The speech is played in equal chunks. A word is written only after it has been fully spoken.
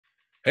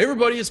Hey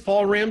everybody, it's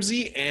Paul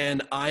Ramsey,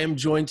 and I am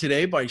joined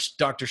today by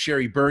Dr.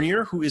 Sherri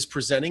Bernier, who is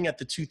presenting at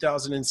the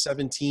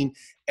 2017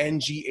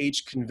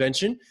 NGH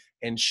convention,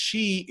 and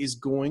she is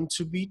going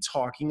to be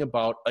talking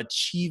about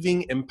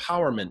achieving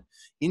empowerment,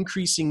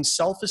 increasing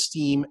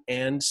self-esteem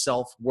and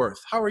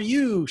self-worth. How are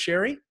you,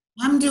 Sherri?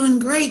 I'm doing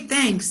great,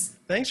 thanks.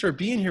 Thanks for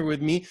being here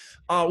with me.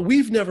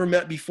 We've never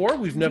met before.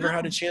 We've never No.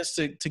 had a chance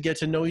to get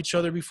to know each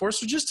other before.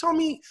 So just tell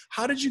me,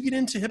 how did you get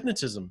into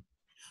hypnotism?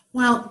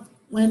 Well,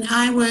 when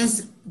I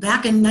was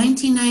back in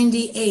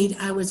 1998,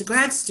 I was a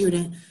grad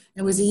student.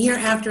 It was a year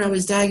after I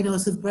was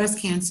diagnosed with breast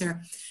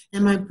cancer.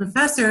 And my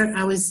professor,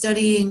 I was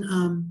studying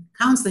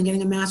counseling,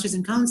 getting a master's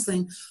in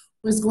counseling,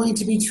 was going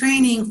to be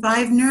training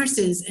 5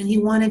 nurses, and he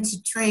wanted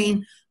to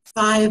train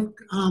 5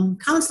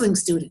 counseling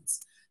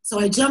students. So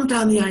I jumped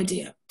on the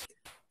idea,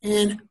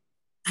 and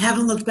I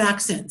haven't looked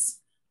back since.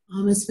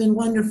 It's been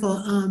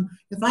wonderful.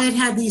 If I had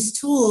had these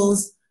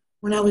tools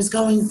when I was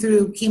going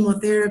through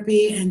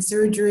chemotherapy and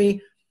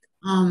surgery,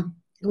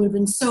 it would have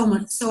been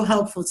so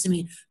helpful to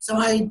me. So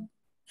I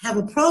have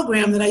a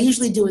program that I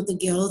usually do at the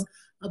Guild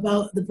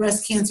about the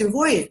breast cancer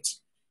voyage.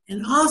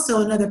 And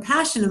also another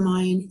passion of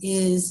mine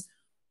is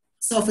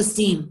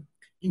self-esteem,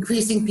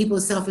 increasing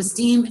people's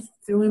self-esteem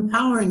through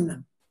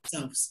empowering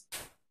themselves.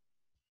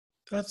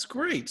 That's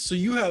great. So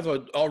you have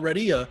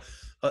already a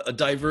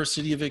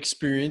diversity of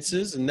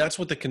experiences, and that's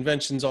what the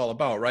convention's all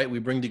about, right? We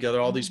bring together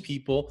all these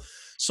people.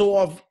 So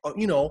of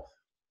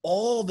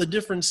all the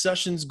different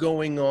sessions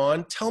going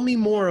on, tell me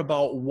more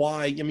about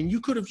why. I mean, you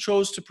could have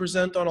chose to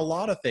present on a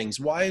lot of things.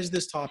 Why is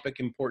this topic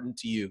important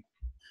to you?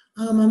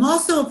 I'm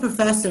also a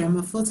professor. I'm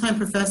a full-time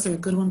professor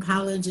at Goodwin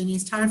College in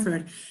East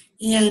Hartford,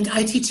 and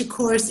I teach a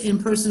course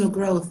in personal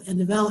growth and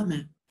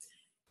development.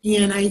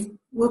 And I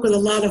work with a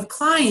lot of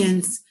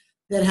clients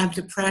that have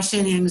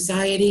depression,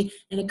 anxiety,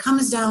 and it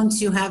comes down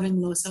to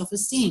having low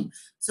self-esteem.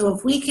 So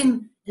if we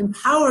can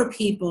empower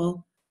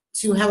people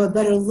to have a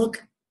better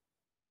look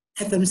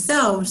at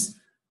themselves,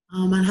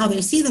 on how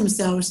they see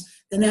themselves,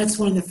 then that's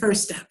one of the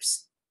first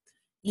steps.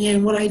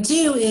 And what I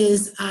do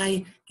is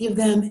I give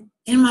them,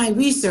 in my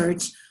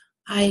research,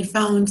 I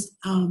found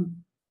a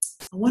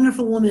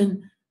wonderful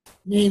woman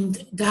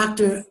named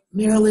Dr.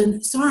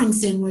 Marilyn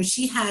Sorensen, where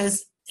she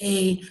has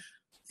a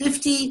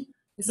 50,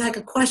 it's like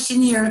a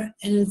questionnaire,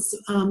 and it's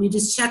you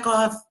just check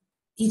off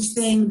each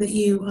thing that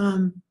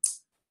you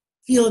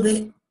feel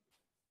that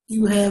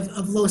you have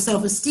of low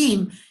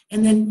self-esteem,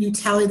 and then you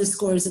tally the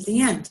scores at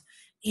the end.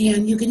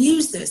 And you can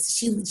use this.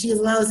 She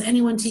allows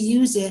anyone to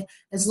use it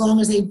as long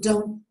as they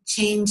don't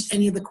change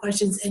any of the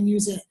questions and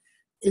use it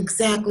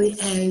exactly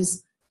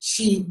as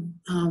she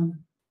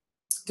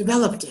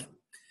developed it.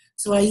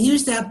 So I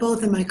use that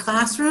both in my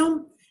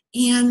classroom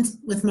and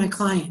with my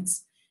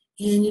clients.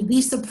 And you'd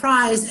be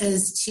surprised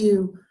as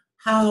to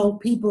how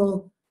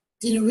people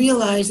didn't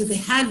realize that they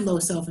had low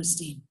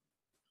self-esteem.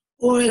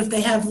 Or if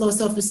they have low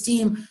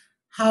self-esteem,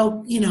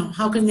 how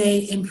can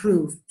they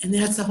improve? And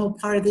that's the whole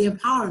part of the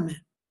empowerment.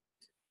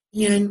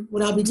 And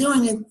what I'll be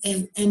doing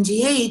at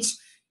NGH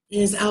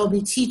is I'll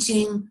be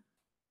teaching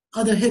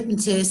other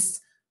hypnotists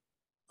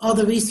all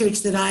the research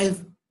that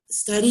I've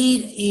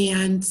studied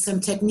and some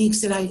techniques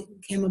that I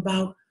came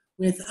about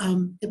with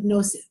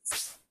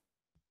hypnosis.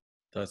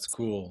 That's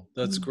cool.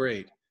 That's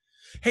great.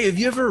 Hey, have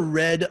you ever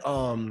read,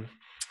 I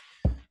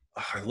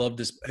love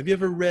this. Have you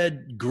ever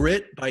read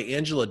Grit by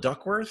Angela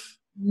Duckworth?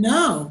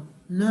 No.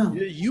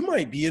 You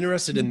might be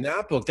interested in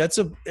that book.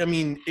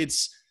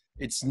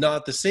 It's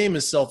not the same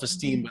as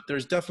self-esteem, but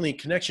there's definitely a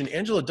connection.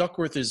 Angela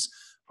Duckworth is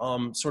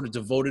sort of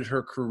devoted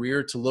her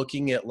career to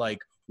looking at like,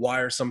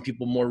 why are some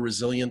people more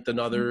resilient than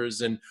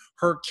others? And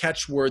her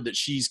catchword that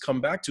she's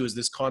come back to is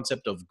this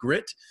concept of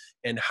grit,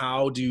 and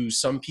how do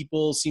some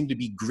people seem to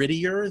be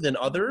grittier than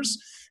others?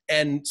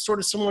 And sort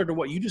of similar to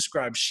what you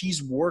described,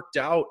 she's worked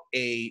out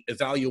a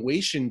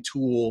evaluation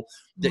tool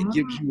that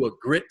gives you a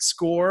grit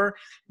score.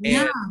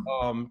 Yeah.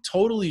 And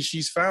totally,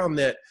 she's found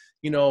that,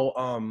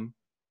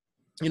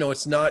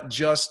 it's not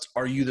just,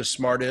 are you the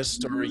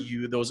smartest or are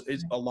you those,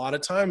 a lot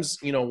of times,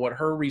 what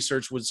her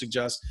research would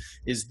suggest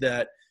is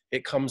that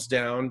it comes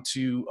down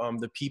to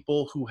the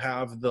people who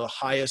have the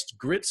highest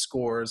grit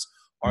scores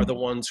are the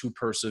ones who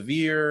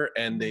persevere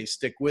and they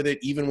stick with it,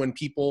 even when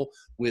people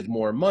with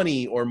more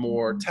money or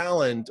more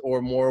talent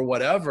or more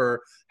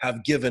whatever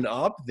have given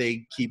up,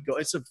 they keep going.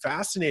 It's a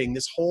fascinating,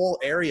 this whole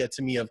area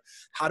to me of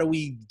how do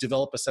we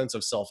develop a sense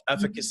of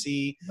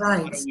self-efficacy?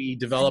 Right. How do we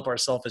develop our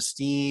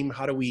self-esteem?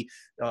 How do we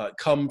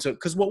come to,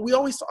 because what we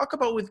always talk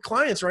about with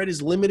clients, right,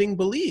 is limiting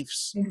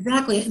beliefs.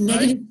 Exactly.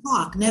 Negative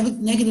talk,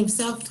 negative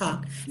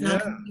self-talk. And I'll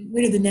get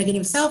rid of the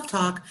negative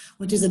self-talk,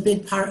 which is a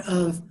big part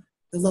of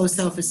the low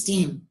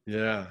self-esteem.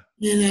 Yeah.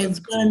 And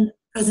I've done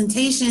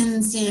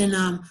presentations in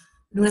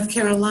North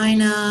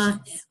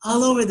Carolina,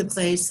 all over the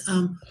place,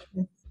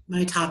 with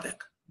my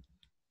topic.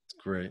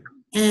 Great.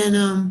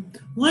 And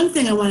one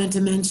thing I wanted to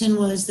mention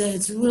was that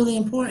it's really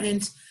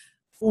important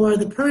for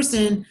the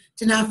person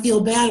to not feel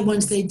bad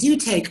once they do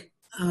take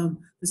the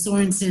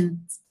Sorensen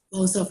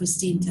low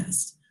self-esteem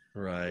test.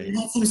 Right.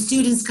 I had some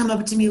students come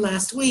up to me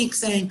last week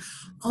saying,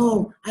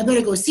 oh, I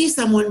better go see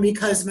someone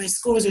because my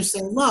scores are so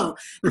low.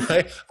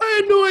 Right.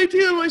 I had no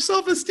idea my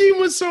self-esteem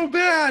was so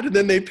bad. And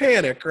then they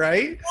panic,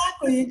 right?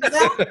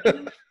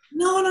 Exactly.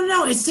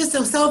 No. It's just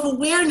a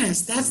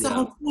self-awareness. That's the Yeah.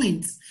 whole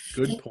point.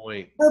 Good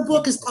point. Her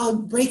book is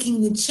called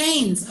Breaking the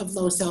Chains of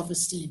Low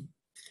Self-Esteem.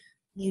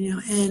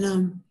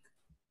 And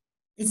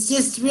it's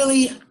just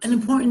really an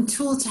important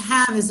tool to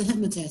have as a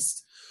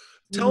hypnotist.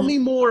 Tell me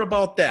more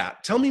about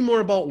that. Tell me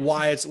more about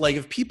why it's like,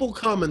 if people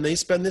come and they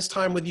spend this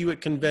time with you at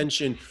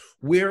convention,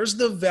 where's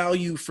the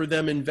value for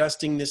them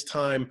investing this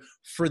time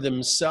for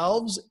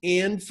themselves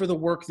and for the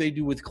work they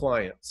do with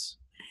clients?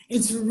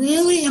 It's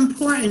really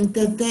important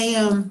that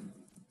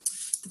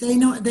they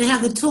know they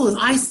have the tools.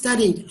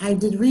 I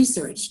did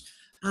research,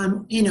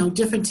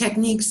 different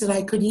techniques that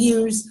I could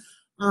use,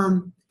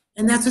 and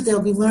that's what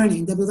they'll be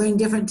learning. They'll be learning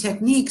different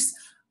techniques,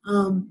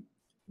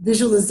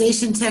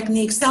 visualization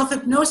techniques.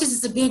 Self-hypnosis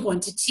is a big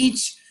one, to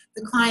teach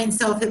the client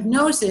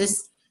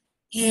self-hypnosis,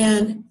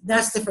 and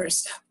that's the first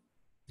step.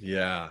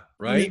 Yeah,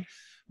 right?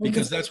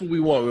 Because that's what we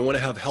want. We want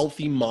to have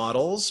healthy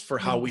models for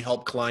how we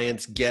help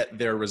clients get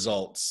their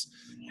results.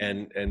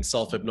 And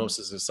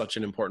self-hypnosis is such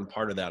an important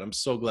part of that. I'm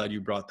so glad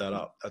you brought that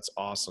up. That's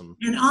awesome.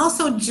 And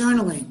also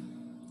journaling.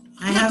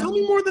 Tell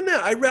me more than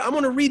that. I'm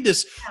going to read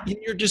this. In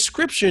your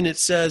description, it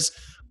says,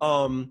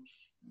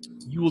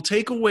 you will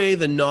take away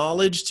the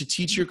knowledge to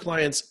teach your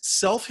clients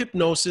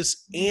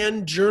self-hypnosis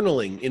and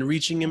journaling in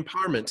reaching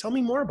empowerment. Tell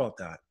me more about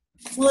that.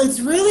 Well, it's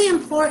really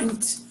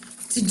important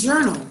to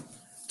journal,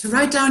 to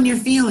write down your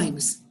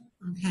feelings,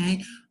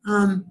 okay?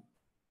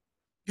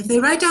 If they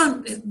write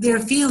down their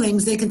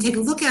feelings, they can take a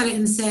look at it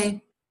and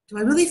say, do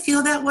I really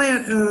feel that way,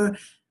 or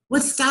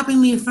what's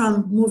stopping me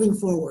from moving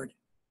forward?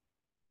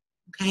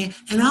 Okay,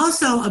 and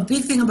also a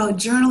big thing about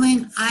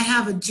journaling, I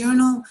have a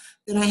journal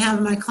that I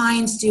have my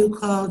clients do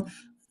called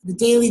the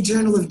Daily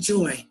Journal of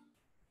Joy.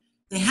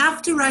 They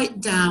have to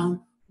write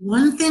down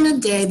one thing a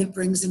day that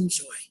brings them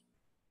joy.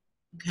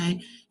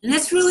 Okay, and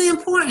that's really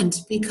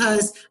important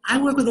because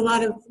I work with a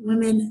lot of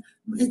women.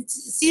 It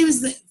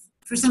seems that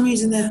for some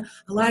reason that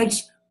a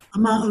large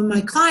amount of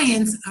my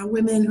clients are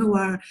women who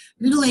are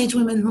middle-aged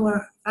women who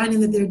are finding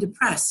that they're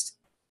depressed.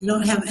 They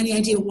don't have any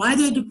idea why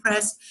they're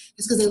depressed.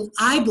 It's because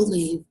I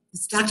believe,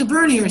 as Dr.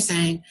 Bernier is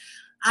saying,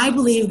 I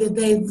believe that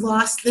they've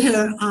lost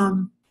their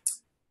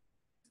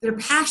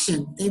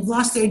passion. They've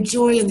lost their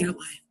joy in their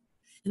life.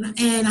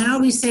 And I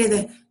always say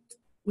that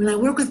when I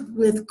work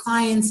with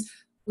clients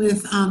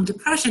with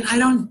depression, I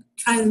don't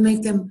try to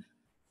make them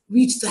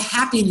reach the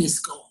happiness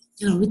goal,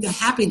 with the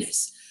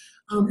happiness.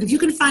 If you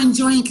can find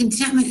joy and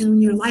contentment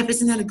in your life,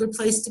 isn't that a good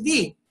place to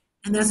be?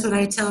 And that's what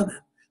I tell them.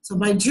 So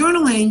by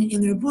journaling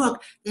in their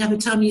book, they have to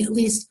tell me at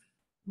least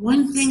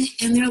one thing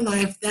in their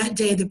life that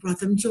day that brought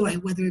them joy,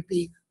 whether it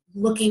be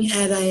looking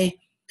at a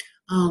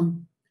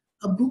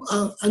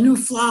new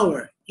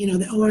flower,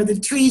 or the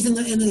trees in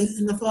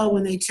the fall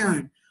when they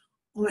turn,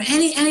 or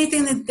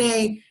anything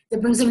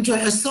that brings them joy.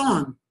 A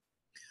song.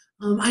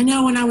 I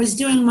know when I was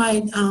doing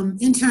my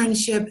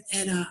internship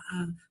at a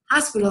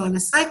hospital on a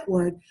psych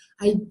ward,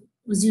 I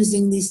was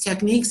using these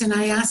techniques, and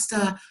I asked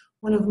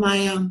one of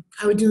my,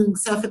 I was doing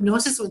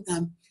self-hypnosis with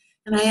them,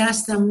 and I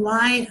asked them,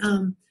 why,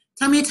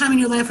 tell me a time in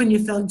your life when you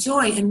felt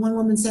joy, and one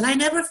woman said, I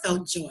never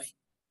felt joy.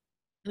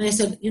 And I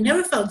said, you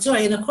never felt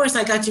joy? And of course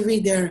I got to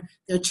read their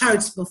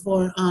charts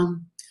before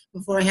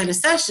I had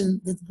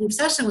the group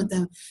session with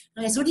them.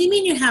 And I said, what do you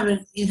mean you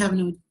have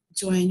no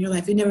joy in your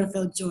life? You never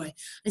felt joy?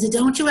 I said,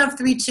 don't you have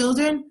 3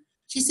 children?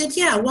 She said,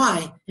 yeah,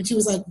 why? And she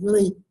was like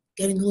really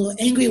getting a little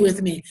angry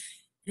with me.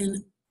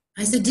 And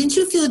I said, didn't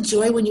you feel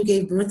joy when you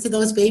gave birth to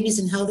those babies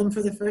and held them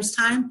for the first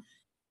time?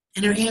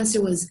 And her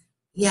answer was,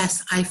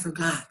 yes, I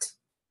forgot.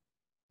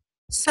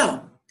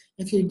 So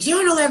if you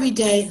journal every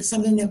day,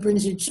 something that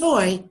brings you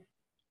joy,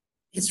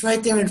 it's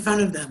right there in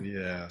front of them.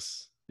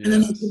 Yes. And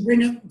then you can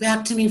bring it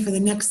back to me for the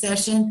next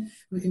session.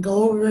 We can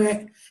go over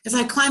it. It's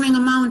like climbing a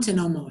mountain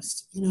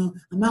almost,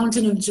 a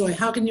mountain of joy.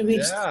 How can you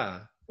reach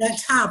that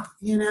top,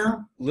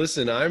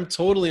 Listen, I'm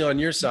totally on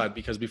your side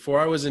because before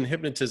I was in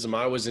hypnotism,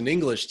 I was an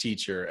English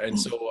teacher. And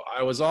so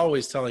I was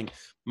always telling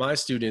my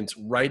students,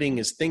 writing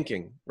is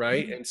thinking,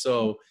 right? And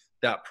so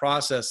that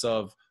process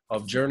of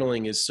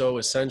journaling is so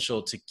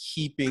essential to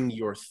keeping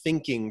your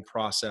thinking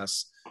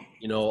process,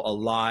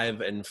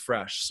 alive and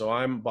fresh. So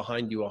I'm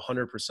behind you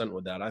 100%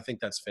 with that. I think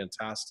that's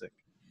fantastic.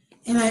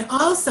 And I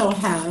also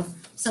have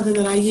something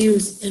that I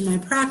use in my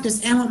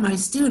practice and with my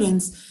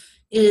students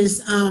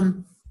is,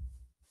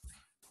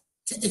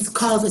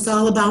 it's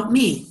all about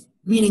me,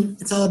 meaning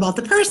it's all about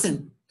the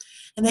person.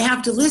 And they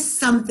have to list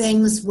some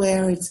things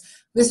where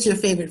list your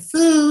favorite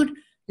food,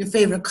 your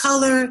favorite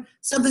color,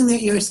 something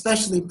that you're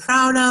especially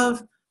proud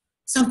of,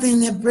 something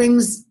that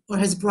brings or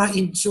has brought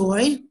you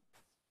joy,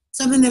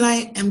 something that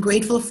I am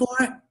grateful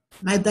for,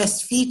 my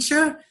best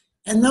feature,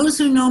 and those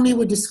who know me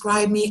would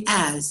describe me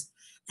as.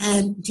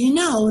 And do you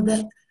know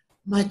that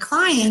my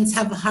clients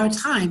have a hard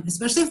time,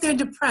 especially if they're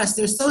depressed.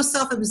 They're so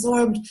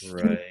self-absorbed in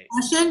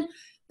depression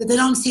that they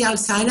don't see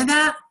outside of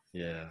that.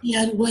 Yeah.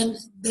 And when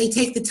they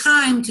take the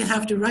time to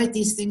have to write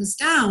these things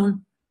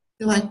down,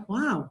 they're like,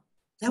 wow,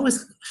 that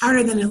was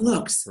harder than it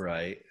looks.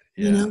 Right.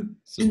 You Yeah. know?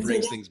 So it And so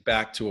brings things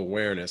back to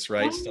awareness,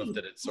 right? Stuff right,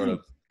 that it's sort right.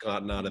 of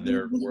gotten out of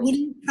their What world. are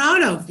you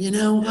proud of?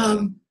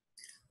 Yeah.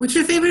 What's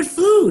your favorite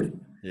food?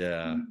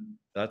 Yeah.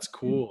 That's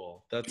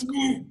cool. That's And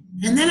cool.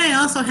 then I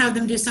also have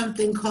them do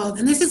something called,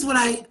 and this is what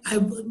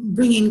I'm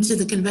bringing to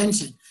the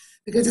convention,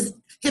 because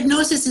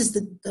hypnosis is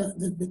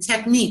the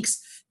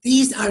techniques.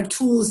 These are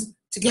tools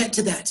to get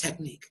to that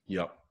technique.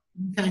 Yep.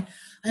 Okay.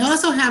 I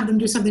also have them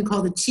do something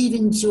called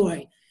achieving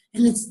joy.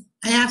 And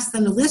I ask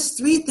them to list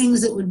 3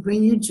 things that would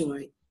bring you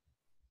joy.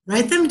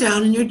 Write them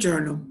down in your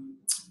journal.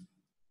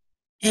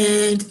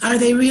 And are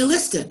they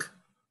realistic?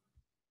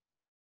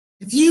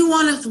 If you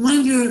want one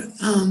of your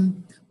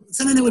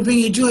something that would bring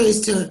you joy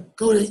is to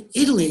go to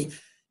Italy.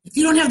 If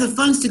you don't have the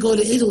funds to go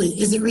to Italy,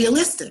 is it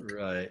realistic?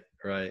 Right.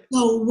 Right.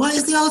 So what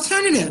is the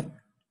alternative?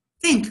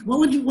 Think, what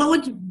would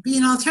be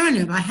an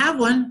alternative? I have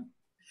one.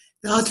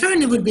 The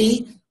alternative would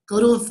be go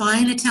to a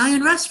fine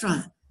Italian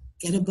restaurant,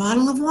 get a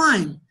bottle of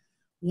wine,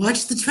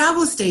 watch the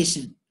travel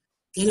station,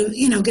 get a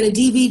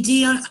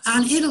DVD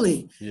on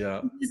Italy. Yeah.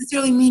 It doesn't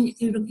necessarily mean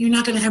you're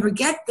not going to ever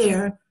get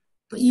there,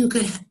 but you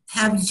could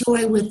have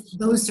joy with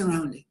those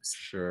surroundings.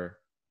 Sure.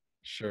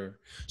 Sure.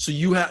 So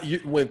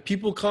when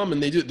people come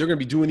and they're going to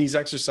be doing these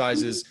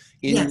exercises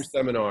in your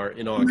seminar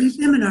in August.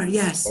 My seminar,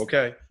 yes.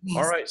 Okay. Yes.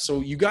 All right.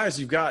 So you guys,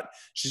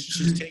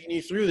 she's taking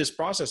you through this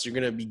process. You're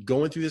going to be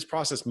going through this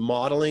process,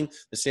 modeling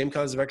the same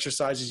kinds of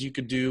exercises you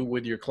could do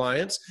with your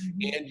clients,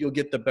 and you'll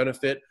get the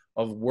benefit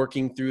of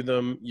working through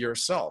them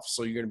yourself.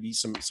 So you're going to be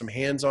some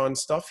hands-on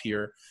stuff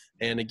here.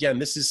 And again,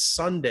 this is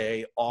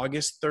Sunday,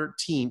 August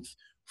 13th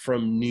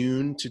from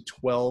noon to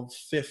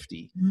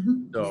 12:50.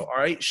 So, all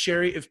right,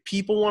 Sherri, if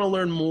people want to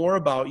learn more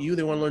about you,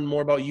 they want to learn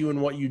more about you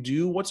and what you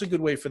do, what's a good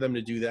way for them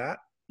to do that?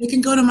 You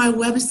can go to my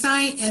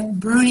website at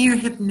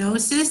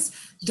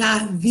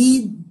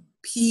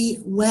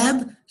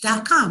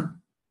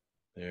bernierhypnosis.vpweb.com.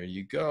 There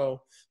you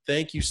go.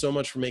 Thank you so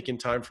much for making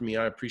time for me.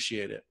 I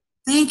appreciate it.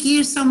 Thank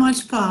you so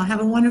much, Paul. Have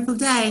a wonderful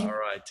day. All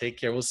right, take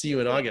care. We'll see you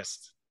in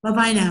August.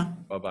 Bye-bye now.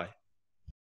 Bye-bye.